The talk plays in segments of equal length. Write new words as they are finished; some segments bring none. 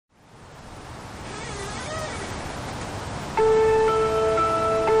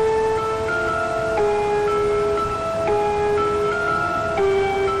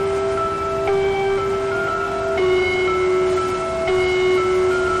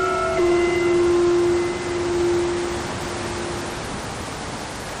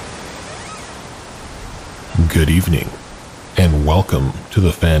Good evening, and welcome to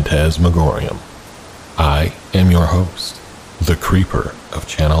the Phantasmagorium. I am your host, the Creeper of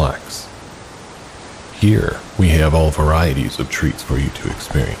Channel X. Here, we have all varieties of treats for you to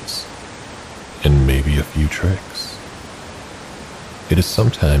experience, and maybe a few tricks. It is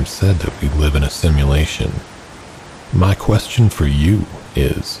sometimes said that we live in a simulation. My question for you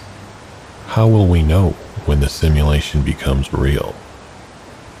is, how will we know when the simulation becomes real?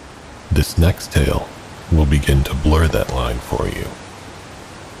 This next tale will begin to blur that line for you.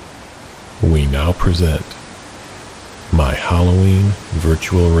 We now present my Halloween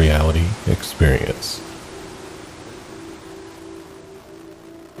virtual reality experience.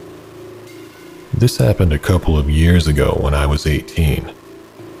 This happened a couple of years ago when I was 18.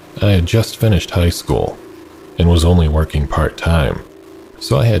 I had just finished high school and was only working part-time,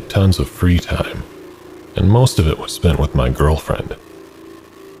 so I had tons of free time, and most of it was spent with my girlfriend.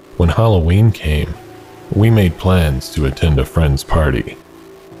 When Halloween came, we made plans to attend a friend's party,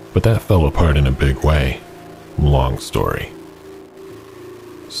 but that fell apart in a big way. Long story.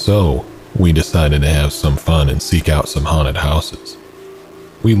 So, we decided to have some fun and seek out some haunted houses.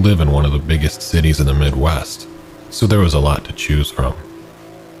 We live in one of the biggest cities in the Midwest, so there was a lot to choose from.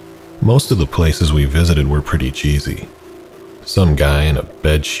 Most of the places we visited were pretty cheesy. Some guy in a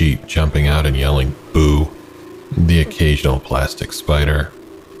bed sheet jumping out and yelling "boo," the occasional plastic spider,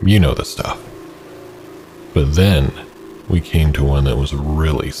 you know the stuff. But then, we came to one that was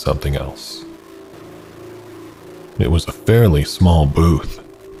really something else. It was a fairly small booth,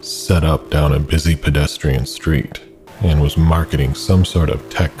 set up down a busy pedestrian street, and was marketing some sort of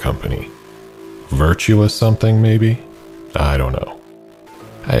tech company. Virtuous something, maybe? I don't know.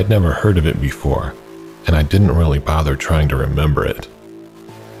 I had never heard of it before, and I didn't really bother trying to remember it.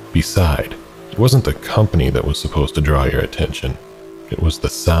 Besides, it wasn't the company that was supposed to draw your attention. It was the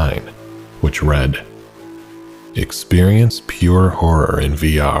sign, which read, "Experience pure horror in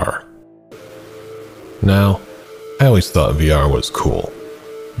VR." Now, I always thought VR was cool,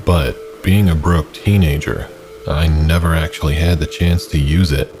 but being a broke teenager, I never actually had the chance to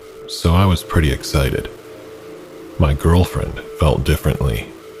use it, so I was pretty excited. My girlfriend felt differently.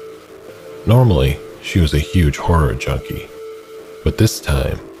 Normally, she was a huge horror junkie, but this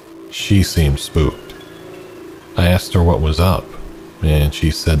time, she seemed spooked. I asked her what was up, and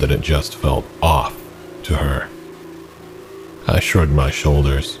she said that it just felt off to her. I shrugged my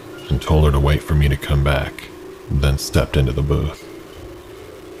shoulders and told her to wait for me to come back, then stepped into the booth.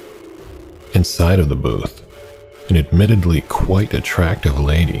 Inside of the booth, an admittedly quite attractive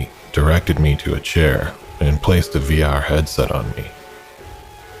lady directed me to a chair and placed a VR headset on me.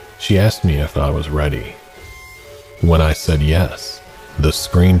 She asked me if I was ready. When I said yes, the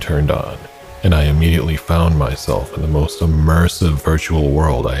screen turned on, and I immediately found myself in the most immersive virtual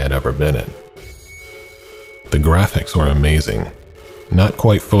world I had ever been in. The graphics were amazing, not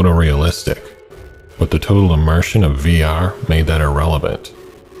quite photorealistic, but the total immersion of VR made that irrelevant.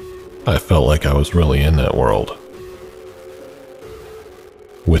 I felt like I was really in that world.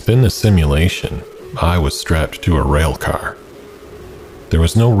 Within the simulation, I was strapped to a rail car. There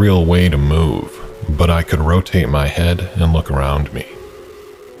was no real way to move, but I could rotate my head and look around me.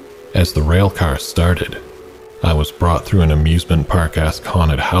 As the rail car started, I was brought through an amusement park-esque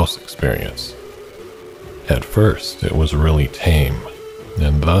haunted house experience. At first, it was really tame,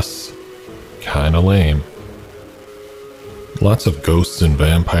 and thus, kinda lame. Lots of ghosts and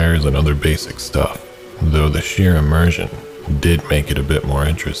vampires and other basic stuff, though the sheer immersion did make it a bit more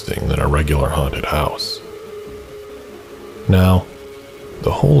interesting than a regular haunted house. Now,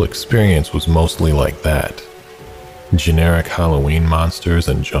 the whole experience was mostly like that. Generic Halloween monsters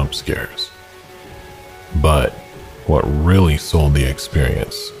and jump scares. But what really sold the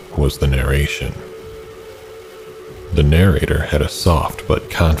experience was the narration. The narrator had a soft but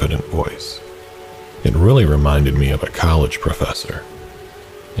confident voice. It really reminded me of a college professor.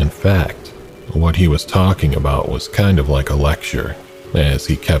 In fact, what he was talking about was kind of like a lecture, as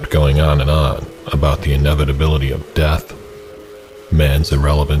he kept going on and on about the inevitability of death, man's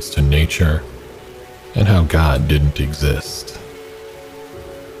irrelevance to nature, and how God didn't exist.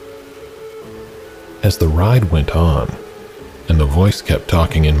 As the ride went on, and the voice kept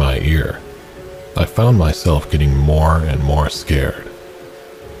talking in my ear, I found myself getting more and more scared.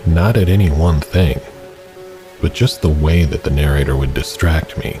 Not at any one thing, but just the way that the narrator would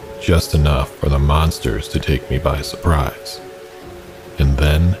distract me just enough for the monsters to take me by surprise. And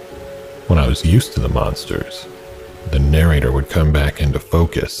then, when I was used to the monsters, the narrator would come back into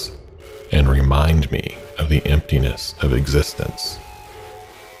focus and remind me of the emptiness of existence.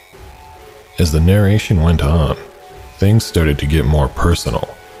 As the narration went on, things started to get more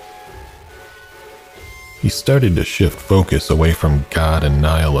personal. He started to shift focus away from God and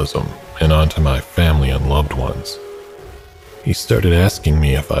nihilism and onto my family and loved ones. He started asking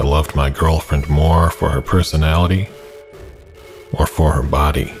me if I loved my girlfriend more for her personality or for her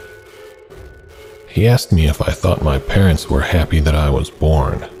body. He asked me if I thought my parents were happy that I was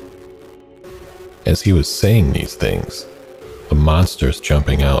born. As he was saying these things, the monsters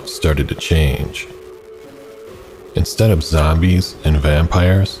jumping out started to change. Instead of zombies and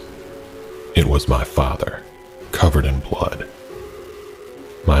vampires, it was my father, covered in blood.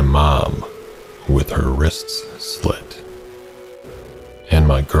 My mom, with her wrists slit. And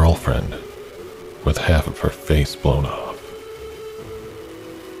my girlfriend, with half of her face blown off.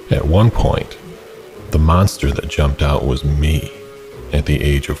 At one point, the monster that jumped out was me at the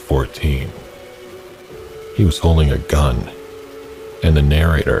age of 14. He was holding a gun, and the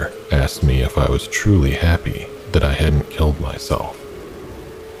narrator asked me if I was truly happy that I hadn't killed myself.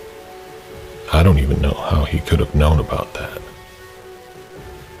 I don't even know how he could have known about that.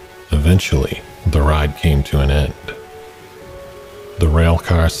 Eventually, the ride came to an end. The rail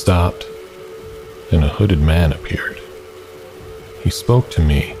car stopped, and a hooded man appeared. He spoke to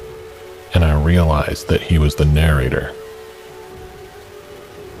me, and I realized that he was the narrator.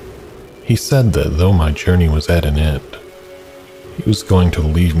 He said that though my journey was at an end, he was going to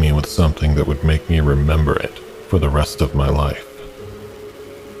leave me with something that would make me remember it for the rest of my life.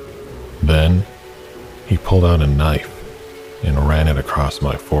 Then, he pulled out a knife and ran it across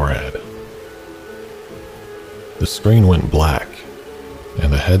my forehead. The screen went black,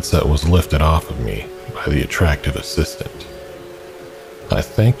 and the headset was lifted off of me by the attractive assistant. I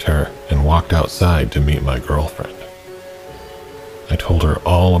thanked her and walked outside to meet my girlfriend. I told her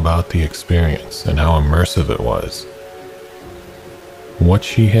all about the experience and how immersive it was. What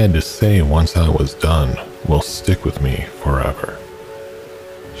she had to say once I was done will stick with me forever.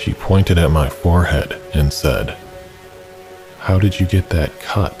 She pointed at my forehead and said, "How did you get that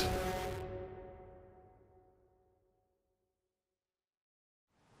cut?"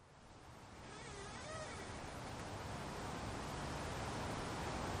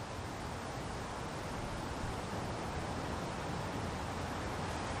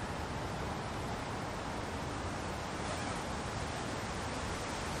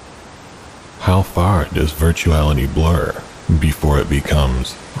 How far does virtuality blur before it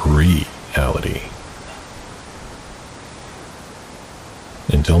becomes reality?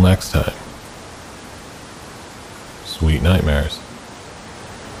 Until next time, sweet nightmares.